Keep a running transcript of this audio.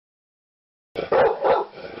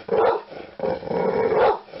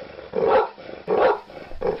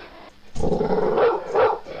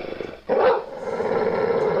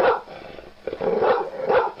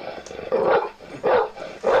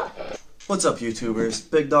What's up, YouTubers?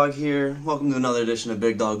 Big Dog here. Welcome to another edition of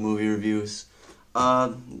Big Dog Movie Reviews.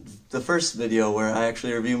 The first video where I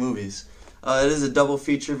actually review movies. It is a double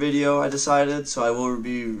feature video, I decided, so I will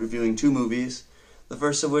be reviewing two movies. The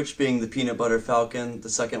first of which being The Peanut Butter Falcon, the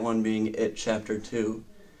second one being It Chapter 2.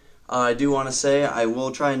 I do want to say I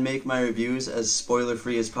will try and make my reviews as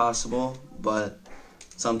spoiler-free as possible, but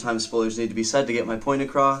sometimes spoilers need to be said to get my point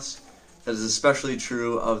across. That is especially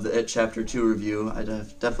true of the It Chapter 2 review. I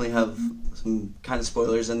definitely have some kind of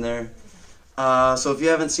spoilers in there. So if you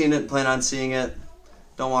haven't seen it, plan on seeing it,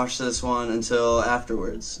 don't watch this one until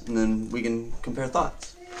afterwards, and then we can compare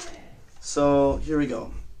thoughts. So here we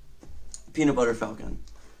go. Peanut Butter Falcon.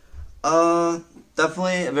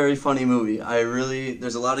 Definitely a very funny movie.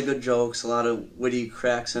 There's a lot of good jokes, a lot of witty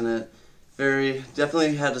cracks in it.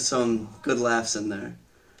 Definitely had some good laughs in there.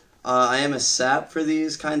 I am a sap for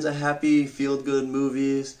these kinds of happy, feel-good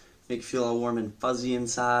movies. Make you feel all warm and fuzzy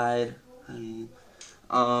inside.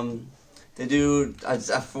 For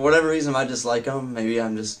whatever reason, I just like them. Maybe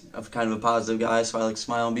I'm just kind of a positive guy, so I like to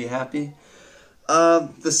smile and be happy.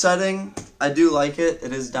 The setting, I do like it.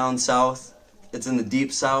 It is down south. It's in the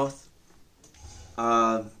deep south.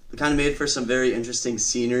 Kind of made for some very interesting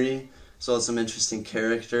scenery, as well as some interesting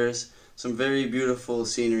characters. Some very beautiful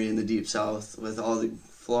scenery in the deep south with all the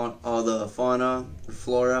fauna, or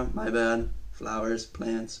flora, my bad, flowers,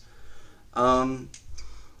 plants.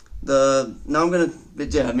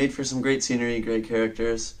 Made for some great scenery, great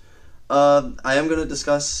characters. I am gonna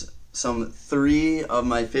discuss three of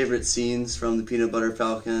my favorite scenes from the Peanut Butter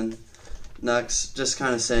Falcon. Next, just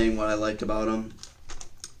kind of saying what I liked about them.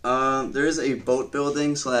 There is a boat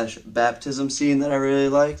building / baptism scene that I really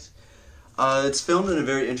liked. It's filmed in a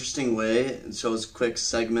very interesting way. It shows quick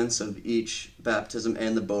segments of each baptism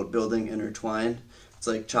and the boat building intertwined. It's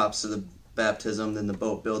like chops to the baptism, then the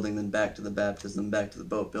boat building, then back to the baptism, back to the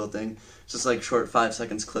boat building. It's just like short 5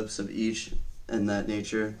 seconds clips of each in that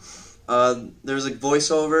nature. There's a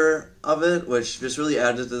voiceover of it, which just really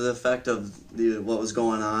added to the effect of what was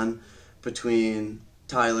going on between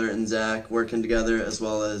Tyler and Zach working together, as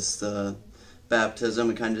well as the baptism.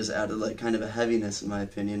 It kind of just added like kind of a heaviness, in my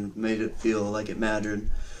opinion, made it feel like it mattered.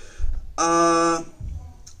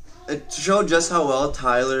 It showed just how well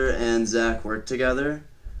Tyler and Zach work together.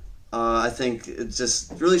 I think it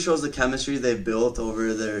just really shows the chemistry they've built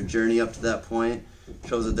over their journey up to that point.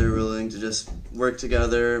 Shows that they're willing to just work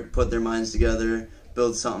together, put their minds together,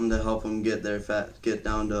 build something to help them get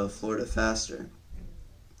down to Florida faster.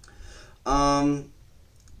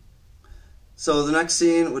 So the next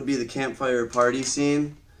scene would be the campfire party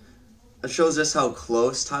scene. It shows just how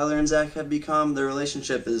close Tyler and Zach have become. Their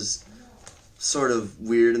relationship is sort of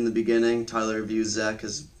weird in the beginning. Tyler views Zach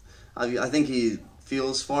as, I think he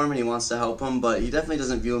feels for him and he wants to help him, but he definitely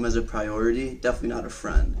doesn't view him as a priority, definitely not a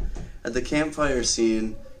friend. At the campfire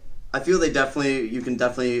scene, I feel you can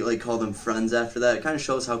definitely like call them friends after that. It kind of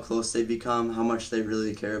shows how close they become, how much they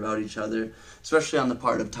really care about each other, especially on the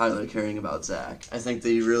part of Tyler caring about Zach. I think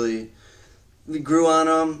we grew on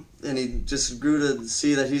him, and he just grew to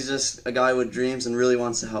see that he's just a guy with dreams and really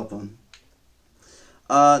wants to help him.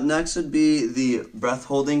 Next would be the breath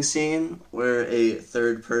holding scene, where a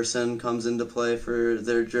third person comes into play for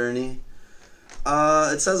their journey.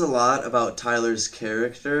 It says a lot about Tyler's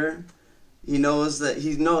character.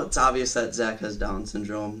 It's obvious that Zach has Down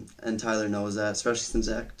syndrome, and Tyler knows that, especially since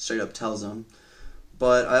Zach straight up tells him.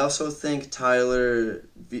 But I also think Tyler,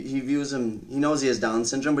 he knows he has Down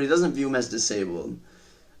syndrome, but he doesn't view him as disabled.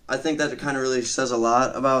 I think that it kind of really says a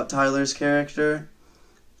lot about Tyler's character.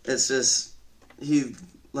 It's just, he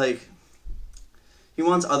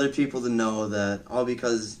wants other people to know that all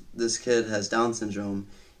because this kid has Down syndrome,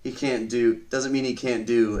 doesn't mean he can't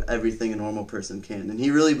do everything a normal person can. And he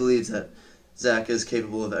really believes that Zach is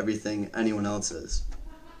capable of everything anyone else is.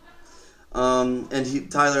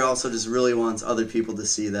 Tyler also just really wants other people to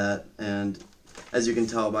see that, and as you can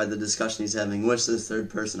tell by the discussion he's having with this third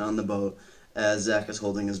person on the boat, as Zach is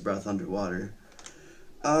holding his breath underwater.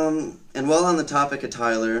 And while on the topic of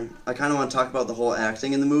Tyler, I kind of want to talk about the whole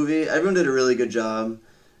acting in the movie. Everyone did a really good job,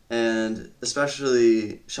 and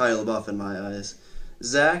especially Shia LaBeouf in my eyes.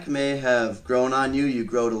 Zach may have grown on you. You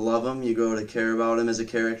grow to love him. You grow to care about him as a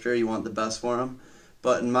character. You want the best for him.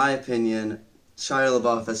 But in my opinion, Shia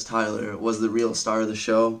LaBeouf as Tyler was the real star of the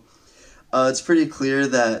show. It's pretty clear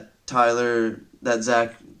that Shia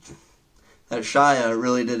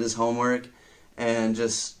really did his homework and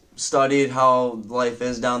just studied how life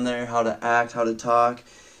is down there, how to act, how to talk.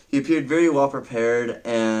 He appeared very well prepared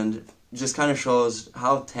and just kind of shows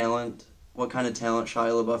what kind of talent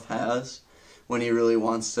Shia LaBeouf has when he really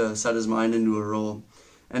wants to set his mind into a role.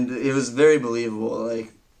 And it was very believable.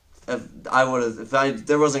 I would have, if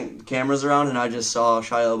there wasn't cameras around and I just saw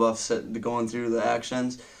Shia LaBeouf going through the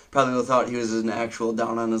actions, probably would have thought he was an actual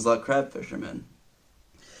down on his luck crab fisherman.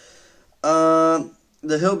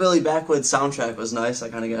 The Hillbilly Backwoods soundtrack was nice. I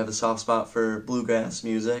kind of have a soft spot for bluegrass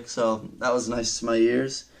music, so that was nice to my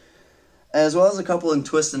ears. As well as a couple of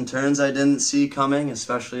twists and turns I didn't see coming,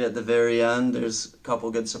 especially at the very end. There's a couple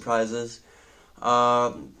good surprises.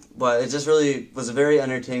 But it just really was a very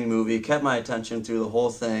entertaining movie. It kept my attention through the whole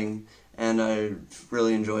thing, and I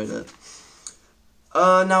really enjoyed it.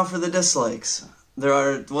 Now for the dislikes.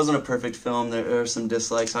 It wasn't a perfect film. There are some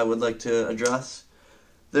dislikes I would like to address.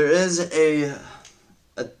 There is a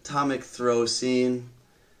atomic throw scene.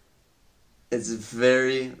 It's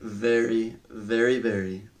very, very, very,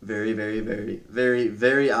 very, very, very, very, very,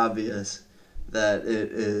 very obvious that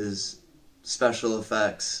it is special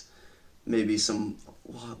effects. Maybe some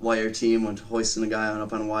wire team went hoisting a guy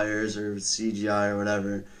up on wires or CGI or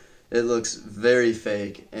whatever. It looks very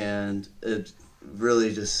fake, and it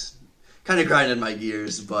really just kind of grinded my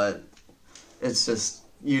gears, but it's just,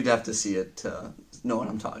 you'd have to see it to know what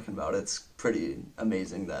I'm talking about. It's pretty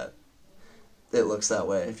amazing that it looks that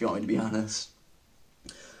way, if you want me to be honest.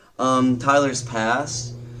 Tyler's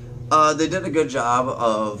past. They did a good job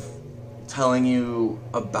of telling you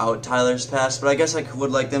about Tyler's past, but I guess I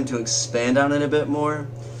would like them to expand on it a bit more.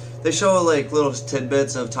 They show like little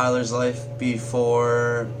tidbits of Tyler's life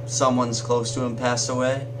before someone's close to him passed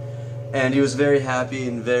away, and he was very happy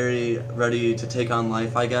and very ready to take on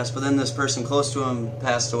life, I guess, but then this person close to him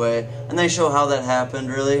passed away, and they show how that happened,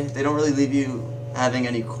 really. They don't really leave you having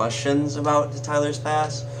any questions about Tyler's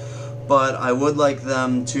past, but I would like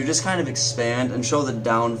them to just kind of expand and show the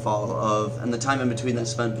downfall of, and the time in between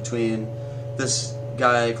that's spent between this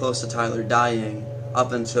guy close to Tyler dying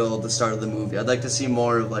up until the start of the movie. I'd like to see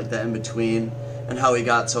more of like that in between and how he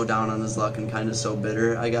got so down on his luck and kind of so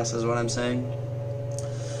bitter, I guess is what I'm saying.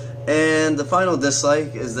 And the final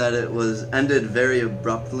dislike is that it was ended very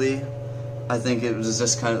abruptly. I think it was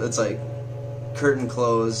just kind of, it's like curtain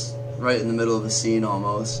closed right in the middle of a scene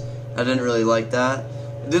almost. I didn't really like that.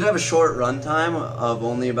 It did have a short runtime of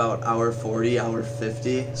only about hour 40, hour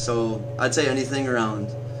 50, so I'd say anything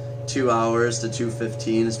around 2 hours to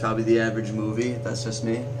 2:15 is probably the average movie. That's just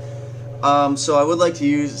me. So I would like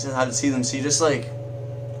to see just like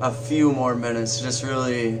a few more minutes to just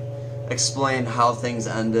really explain how things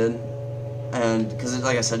ended, and because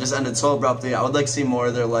like I said, just ended so abruptly. I would like to see more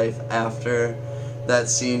of their life after that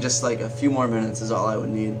scene. Just like a few more minutes is all I would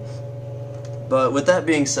need. But with that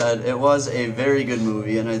being said, it was a very good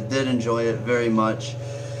movie, and I did enjoy it very much.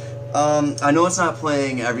 I know it's not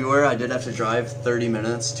playing everywhere. I did have to drive 30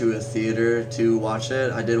 minutes to a theater to watch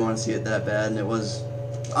it. I did want to see it that bad, and it was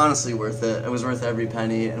honestly worth it. It was worth every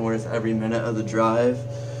penny and worth every minute of the drive.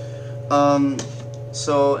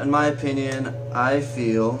 So in my opinion, I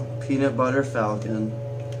feel Peanut Butter Falcon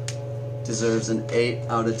deserves an 8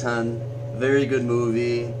 out of 10. Very good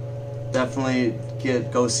movie. Definitely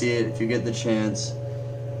go see it if you get the chance.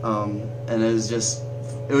 And it was just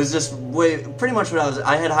pretty much what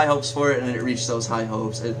I had high hopes for it, and it reached those high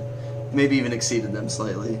hopes. It maybe even exceeded them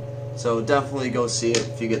slightly. So definitely go see it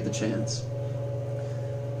if you get the chance.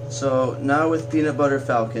 So now with Peanut Butter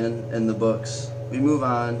Falcon in the books, we move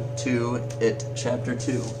on to It Chapter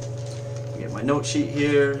 2. Get my note sheet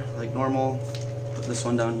here, like normal. Put this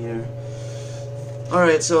one down here.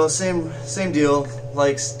 Alright, so same deal.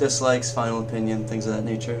 Likes, dislikes, final opinion, things of that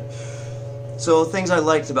nature. So things I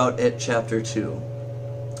liked about It Chapter 2.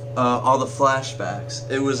 All the flashbacks.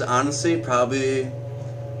 It was honestly probably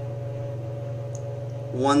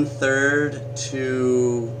 1/3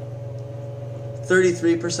 to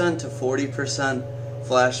 33% to 40%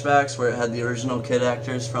 flashbacks where it had the original kid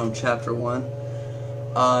actors from Chapter 1.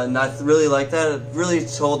 And I really liked that. It really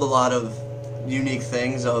told a lot of unique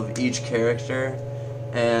things of each character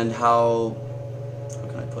and how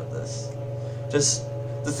can I put this? Just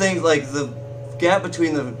the thing, like the gap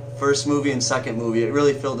between the first movie and second movie, it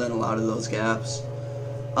really filled in a lot of those gaps.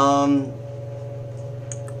 How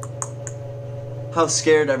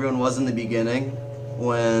scared everyone was in the beginning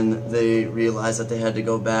when they realized that they had to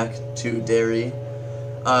go back to Derry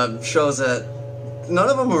shows that none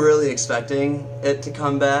of them were really expecting it to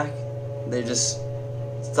come back. They just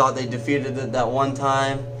thought they defeated it that one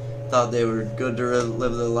time, thought they were good to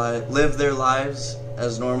live their lives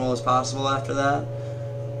as normal as possible after that.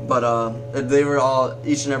 But they were all,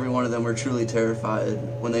 each and every one of them were truly terrified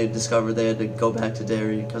when they discovered they had to go back to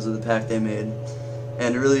Derry because of the pact they made.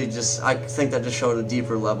 And it really just, I think that just showed a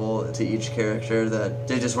deeper level to each character that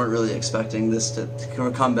they just weren't really expecting this to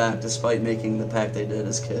come back despite making the pact they did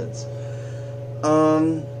as kids.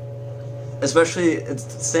 especially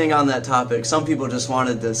staying on that topic, some people just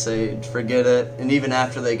wanted to say, forget it, and even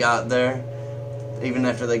after they got there, even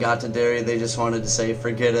after they got to Derry, they just wanted to say,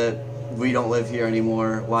 forget it, we don't live here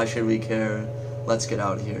anymore, why should we care, let's get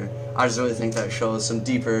out of here. I just really think that shows some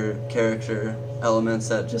deeper character elements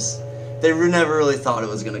that just, they never really thought it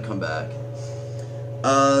was going to come back.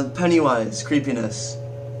 Pennywise, creepiness.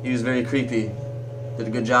 He was very creepy. Did a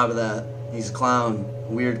good job of that. He's a clown,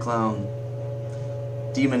 a weird clown,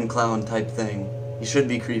 demon clown type thing. He should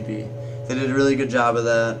be creepy. They did a really good job of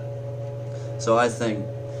that. So I think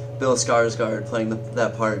Bill Skarsgård playing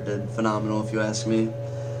that part did phenomenal, if you ask me.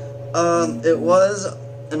 It was,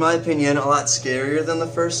 in my opinion, a lot scarier than the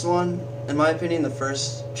first one. In my opinion, the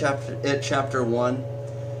first chapter, Chapter 1,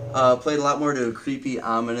 played a lot more to a creepy,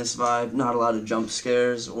 ominous vibe, not a lot of jump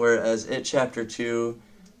scares, whereas Chapter 2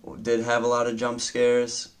 did have a lot of jump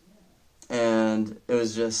scares, and it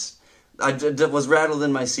was just, I was rattled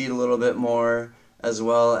in my seat a little bit more, as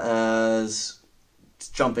well as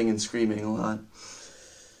jumping and screaming a lot.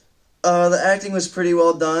 The acting was pretty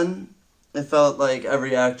well done. It felt like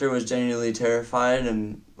every actor was genuinely terrified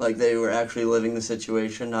and like they were actually living the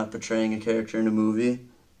situation, not portraying a character in a movie.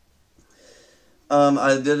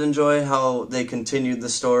 I did enjoy how they continued the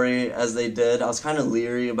story as they did. I was kind of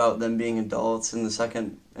leery about them being adults in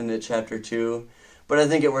Chapter 2, but I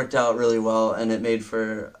think it worked out really well and it made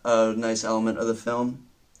for a nice element of the film.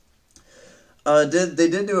 They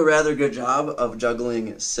did do a rather good job of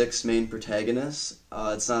juggling 6 main protagonists.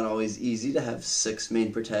 It's not always easy to have 6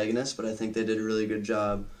 main protagonists, but I think they did a really good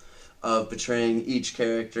job of portraying each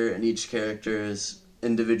character and each character's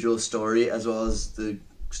individual story, as well as the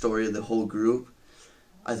story of the whole group.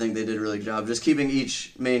 I think they did a really good job just keeping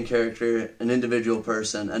each main character an individual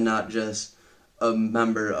person and not just a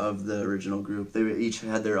member of the original group. They each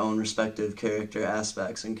had their own respective character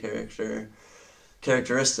aspects and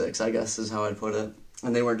characteristics, I guess is how I'd put it.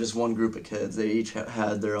 And they weren't just one group of kids. They each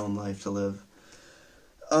had their own life to live.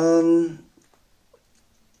 That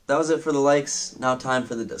was it for the likes. Now time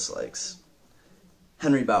for the dislikes.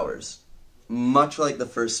 Henry Bowers. Much like the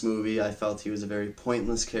first movie, I felt he was a very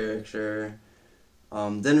pointless character.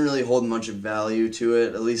 Didn't really hold much value to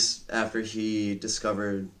it, at least after he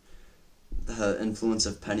discovered the influence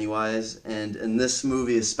of Pennywise. And in this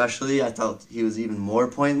movie especially, I felt he was even more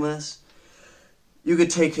pointless. You could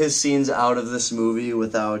take his scenes out of this movie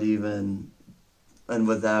without even, and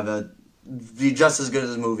would have it be just as good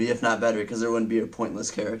as the movie, if not better, because there wouldn't be a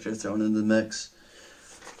pointless character thrown in the mix.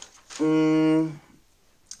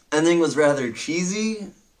 Ending was rather cheesy.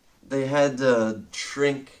 They had to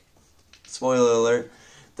shrink, spoiler alert,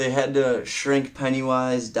 they had to shrink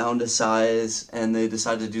Pennywise down to size, and they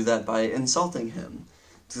decided to do that by insulting him.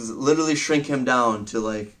 To literally shrink him down to,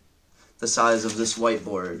 like, the size of this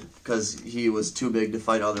whiteboard, because he was too big to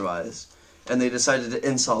fight otherwise. And they decided to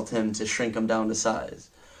insult him to shrink him down to size.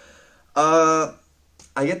 I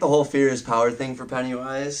get the whole fear is power thing for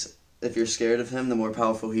Pennywise. If you're scared of him, the more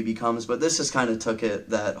powerful he becomes. But this just kind of took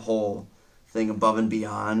that whole thing above and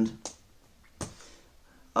beyond.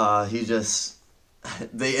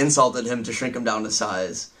 They insulted him to shrink him down to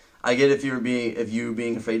size. I get if you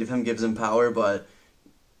being afraid of him gives him power, but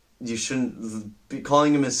you shouldn't be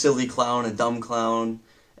calling him a silly clown, a dumb clown,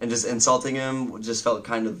 and just insulting him just felt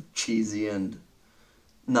kind of cheesy and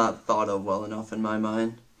not thought of well enough in my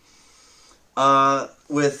mind.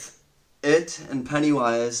 With it and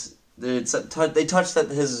Pennywise, they touched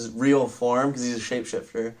that his real form, because he's a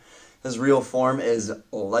shapeshifter, his real form is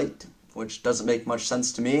light, which doesn't make much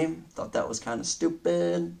sense to me. Thought that was kind of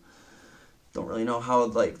stupid. Don't really know how,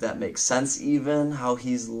 like, that makes sense even, how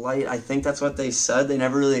he's light. I think that's what they said. They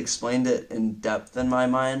never really explained it in depth in my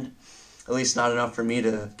mind. At least not enough for me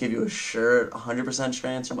to give you a 100% sure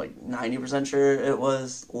answer. I'm like 90% sure it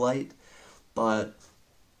was light. But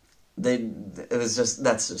that's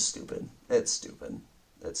just stupid. It's stupid.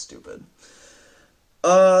 It's stupid.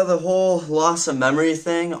 The whole loss of memory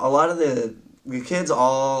thing, a lot of the kids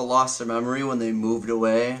all lost their memory when they moved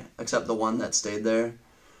away, except the one that stayed there.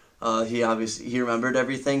 He remembered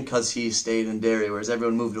everything because he stayed in Derry, whereas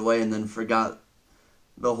everyone moved away and then forgot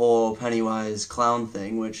the whole Pennywise clown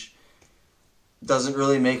thing, which doesn't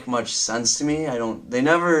really make much sense to me.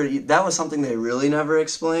 That was something they really never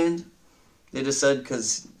explained. They just said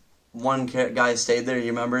because one guy stayed there, he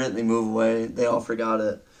remembered it, and they moved away, they all forgot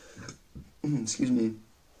it. Excuse me.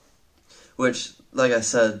 Which, like I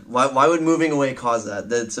said, why would moving away cause that?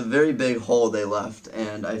 That's a very big hole they left,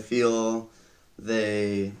 and I feel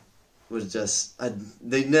they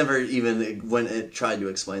never even tried to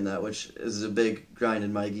explain that, which is a big grind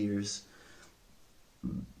in my gears.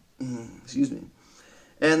 Excuse me.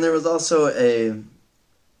 And there was also a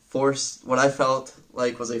what I felt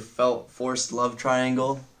like was a forced love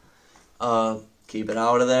triangle. Keep it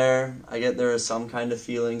out of there. I get there are some kind of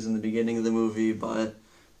feelings in the beginning of the movie, but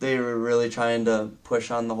they were really trying to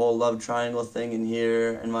push on the whole love triangle thing in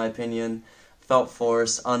here, in my opinion. Felt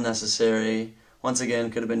forced, unnecessary. Once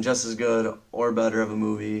again, could have been just as good or better of a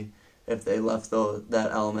movie if they left that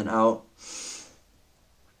element out.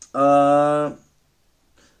 The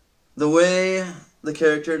way the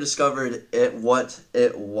character discovered what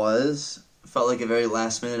it was felt like a very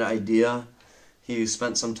last-minute idea. He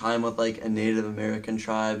spent some time with like a Native American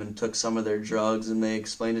tribe and took some of their drugs and they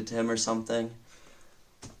explained it to him or something.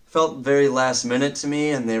 Felt very last minute to me,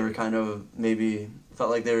 and they were kind of maybe felt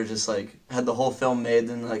like they were just like had the whole film made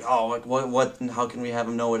and like, oh, what and how can we have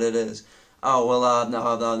him know what it is? Oh, well,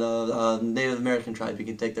 no, the Native American tribe, you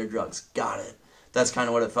can take their drugs. Got it. That's kind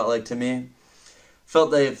of what it felt like to me.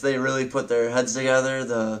 Felt that if they really put their heads together,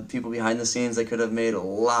 the people behind the scenes, they could have made a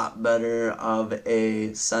lot better of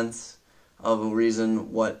a sense of a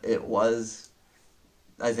reason what it was.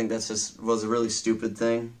 I think that's just was a really stupid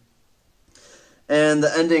thing. And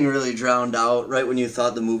the ending really drowned out. Right when you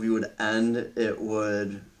thought the movie would end, it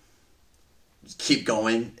would keep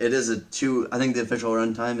going. It is I think the official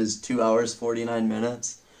runtime is 2 hours, 49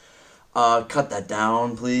 minutes. Cut that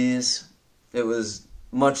down, please. It was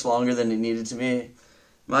much longer than it needed to be. In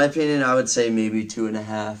my opinion, I would say maybe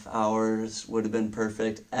 2.5 hours would have been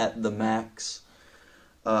perfect at the max.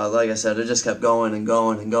 Like I said, it just kept going and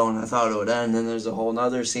going and going. I thought it would end, and there's a whole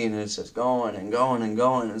nother scene, and it's just going and going and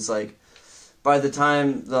going. It's like, by the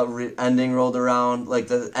time the ending rolled around, like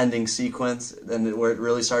the ending sequence, and where it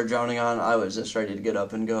really started drowning on, I was just ready to get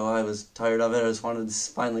up and go. I was tired of it. I just wanted to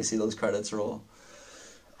finally see those credits roll.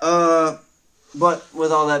 But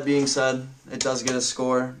with all that being said, it does get a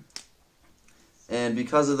score. And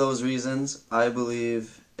because of those reasons, I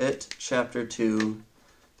believe It Chapter 2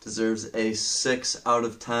 deserves a 6 out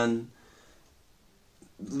of 10.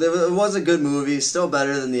 It was a good movie, still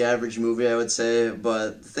better than the average movie, I would say,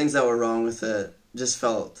 but the things that were wrong with it just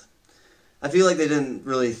felt... I feel like they didn't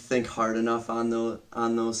really think hard enough on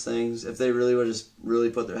those things. If they really would just really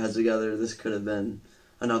put their heads together, this could have been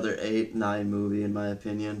another 8, 9 movie, in my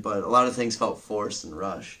opinion, but a lot of things felt forced and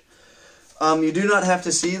rushed. You do not have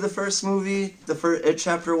to see the first movie, It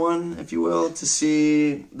Chapter 1, if you will, to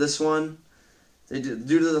see this one.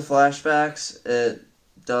 Due to the flashbacks, it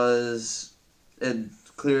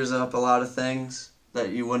clears up a lot of things that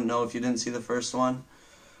you wouldn't know if you didn't see the first one.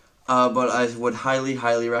 But I would highly,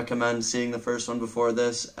 highly recommend seeing the first one before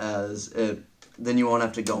this, then you won't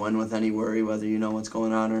have to go in with any worry whether you know what's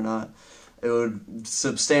going on or not. It would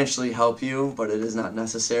substantially help you, but it is not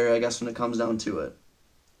necessary, I guess, when it comes down to it.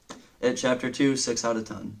 It Chapter 2, 6 out of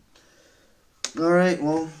 10. Alright,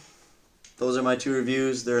 well, those are my 2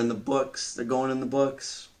 reviews. They're in the books. They're going in the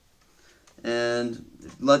books. And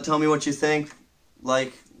tell me what you think.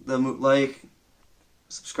 Like,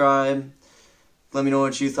 subscribe. Let me know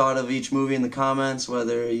what you thought of each movie in the comments,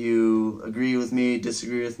 whether you agree with me,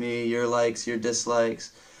 disagree with me, your likes, your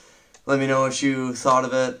dislikes. Let me know what you thought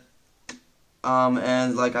of it.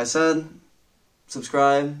 And like I said,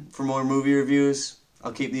 subscribe for more movie reviews.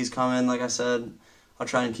 I'll keep these coming, like I said. I'll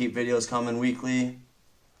try and keep videos coming weekly.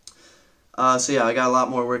 So yeah, I got a lot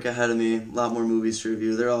more work ahead of me, a lot more movies to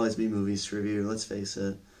review. There'll always be movies to review, let's face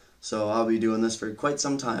it. So I'll be doing this for quite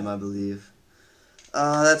some time, I believe.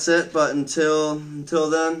 That's it, but until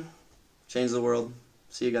then, change the world.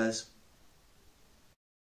 See you guys.